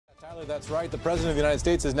That's right. The President of the United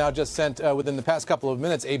States has now just sent, within the past couple of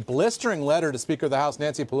minutes, a blistering letter to Speaker of the House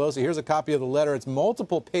Nancy Pelosi. Here's a copy of the letter. It's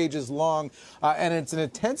multiple pages long, and it's an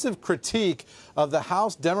intensive critique of the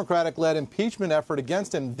House Democratic-led impeachment effort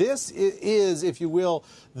against him. This is, if you will,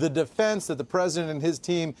 the defense that the President and his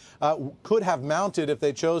team could have mounted if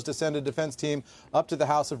they chose to send a defense team up to the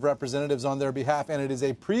House of Representatives on their behalf. And it is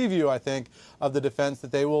a preview, I think, of the defense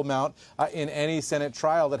that they will mount in any Senate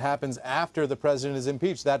trial that happens after the President is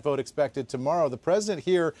impeached. That vote expected tomorrow. The President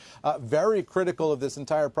here very critical of this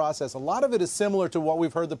entire process. A lot of it is similar to what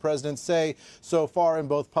we've heard the President say so far in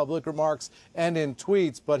both public remarks and in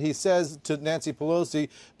tweets. But he says to Nancy Pelosi,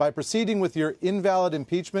 by proceeding with your invalid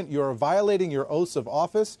impeachment, you are violating your oaths of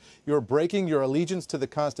office, you are breaking your allegiance to the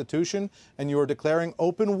Constitution, and you are declaring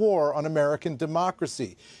open war on American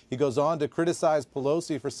democracy. He goes on to criticize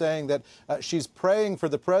Pelosi for saying that she's praying for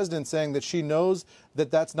the President, saying that she knows that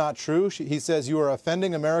that's not true. He says you are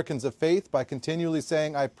offending Americans of faith by continually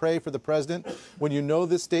saying, I pray for the President, when you know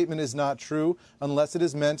this statement is not true unless it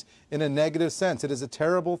is meant in a negative sense. It is a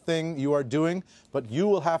terrible thing you are doing, but you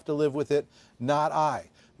will have to live with it, not I.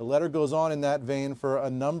 The letter goes on in that vein for a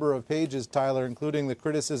number of pages, Tyler, including the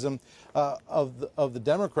criticism of the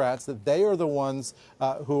Democrats that they are the ones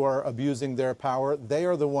who are abusing their power. They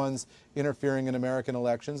are the ones interfering in American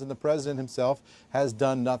elections, and the President himself has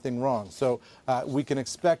done nothing wrong. So we can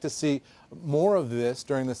expect to see more of this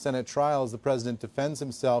during the Senate trial as the President defends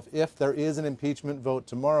himself. If there is an impeachment vote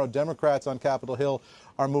tomorrow, Democrats on Capitol Hill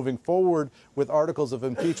are moving forward with articles of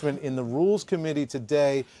impeachment in the Rules Committee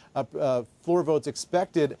today. Floor votes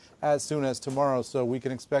expected as soon as tomorrow. So we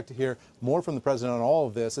can expect to hear more from the President on all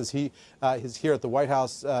of this as he is here at the White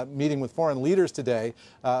House meeting with foreign leaders today,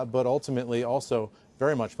 but ultimately also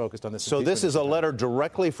very much focused on this. So this is a letter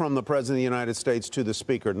directly from the President of the United States to the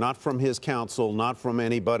Speaker, not from his counsel, not from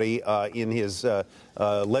anybody in his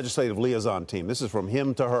legislative liaison team. This is from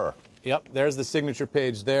him to her. Yep, there's the signature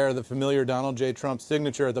page there, the familiar Donald J. Trump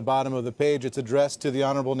signature at the bottom of the page. It's addressed to the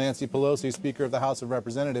Honorable Nancy Pelosi, Speaker of the House of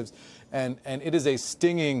Representatives, and it is a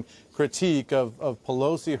stinging critique of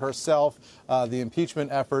Pelosi herself, the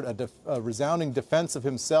impeachment effort, a resounding defense of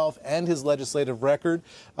himself and his legislative record.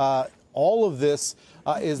 All of this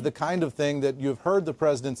is the kind of thing that you've heard the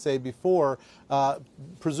President say before.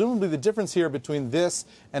 Presumably the difference here between this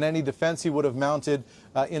and any defense he would have mounted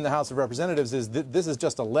in the House of Representatives is that this is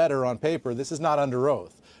just a letter on paper. This is not under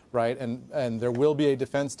oath, right? And there will be a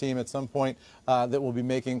defense team at some point that will be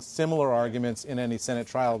making similar arguments in any Senate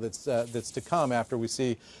trial that's to come after we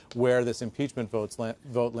see where this impeachment vote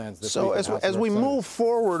lands this week. So as we move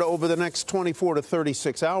forward over the next 24 to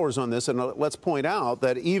 36 hours on this, and let's point out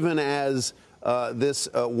that even as this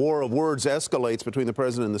war of words escalates between the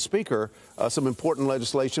President and the Speaker, some important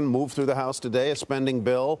legislation moved through the House today, a spending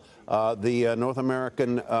bill. The North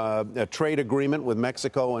American trade agreement with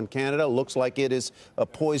Mexico and Canada looks like it is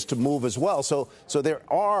poised to move as well. So there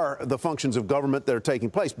are the functions of government that are taking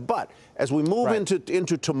place. But as we move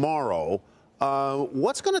into tomorrow,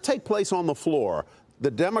 what's going to take place on the floor?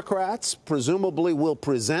 The Democrats presumably will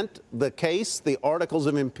present the case, the articles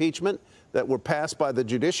of impeachment that were passed by the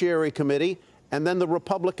Judiciary Committee, and then the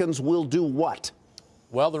Republicans will do what?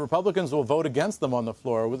 Well, the Republicans will vote against them on the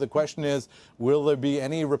floor. The question is, will there be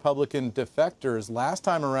any Republican defectors? Last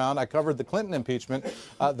time around, I covered the Clinton impeachment.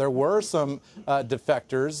 There were some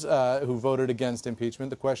defectors who voted against impeachment.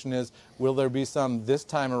 The question is, will there be some this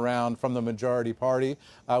time around from the majority party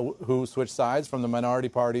who switched sides, from the minority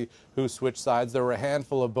party who switched sides? There were a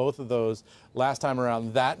handful of both of those last time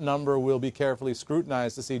around. That number will be carefully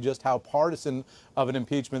scrutinized to see just how partisan of an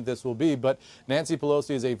impeachment this will be. But Nancy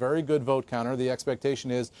Pelosi is a very good vote counter. The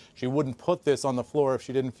expectation is she wouldn't put this on the floor if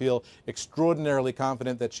she didn't feel extraordinarily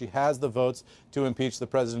confident that she has the votes to impeach the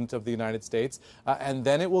President of the United States. And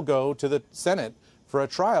then it will go to the Senate for a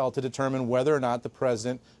trial to determine whether or not the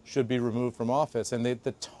President should be removed from office. And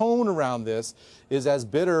the tone around this is as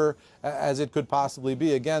bitter as it could possibly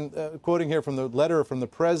be. Again, quoting here from the letter from the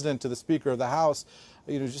President to the Speaker of the House,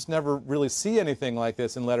 you just never really see anything like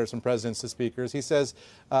this in letters from presidents to speakers. He says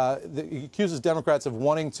he accuses Democrats of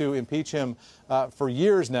wanting to impeach him for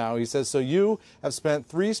years now. He says, so you have spent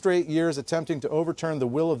 3 straight years attempting to overturn the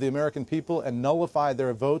will of the American people and nullify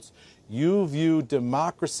their votes. You view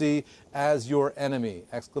democracy as your enemy,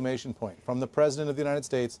 exclamation point, from the President of the United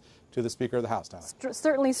States to the Speaker of the House. Tyler.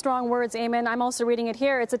 Certainly strong words, Eamon. I'm also reading it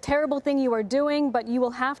here. It's a terrible thing you are doing, but you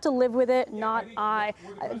will have to live with it, not I.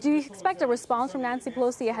 Do you expect a response from Nancy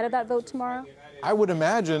Pelosi ahead of that vote tomorrow? I would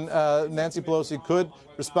imagine Nancy Pelosi could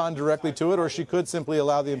respond directly to it, or she could simply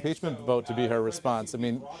allow the impeachment vote to be her response. I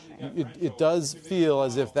mean, it does feel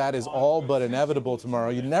as if that is all but inevitable tomorrow.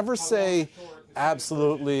 You never say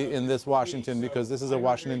absolutely in this Washington, because this is a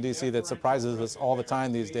Washington, D.C. that surprises us all the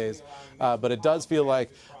time these days. But it does feel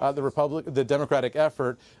like the Democratic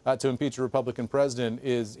effort to impeach a Republican president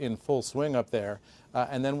is in full swing up there.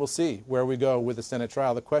 And then we'll see where we go with the Senate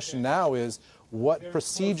trial. The question now is, what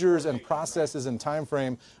procedures and processes and time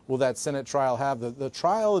frame will that Senate trial have? The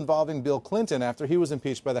trial involving Bill Clinton, after he was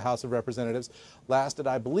impeached by the House of Representatives, lasted,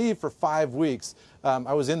 I believe, for 5 weeks.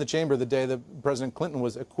 I was in the chamber the day that President Clinton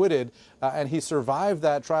was acquitted, and he survived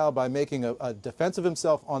that trial by making a defense of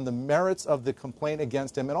himself on the merits of the complaint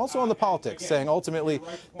against him and also on the politics, saying ultimately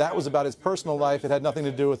that was about his personal life. It had nothing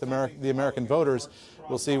to do with the American voters.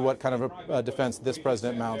 We'll see what kind of a defense this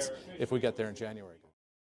president mounts if we get there in January.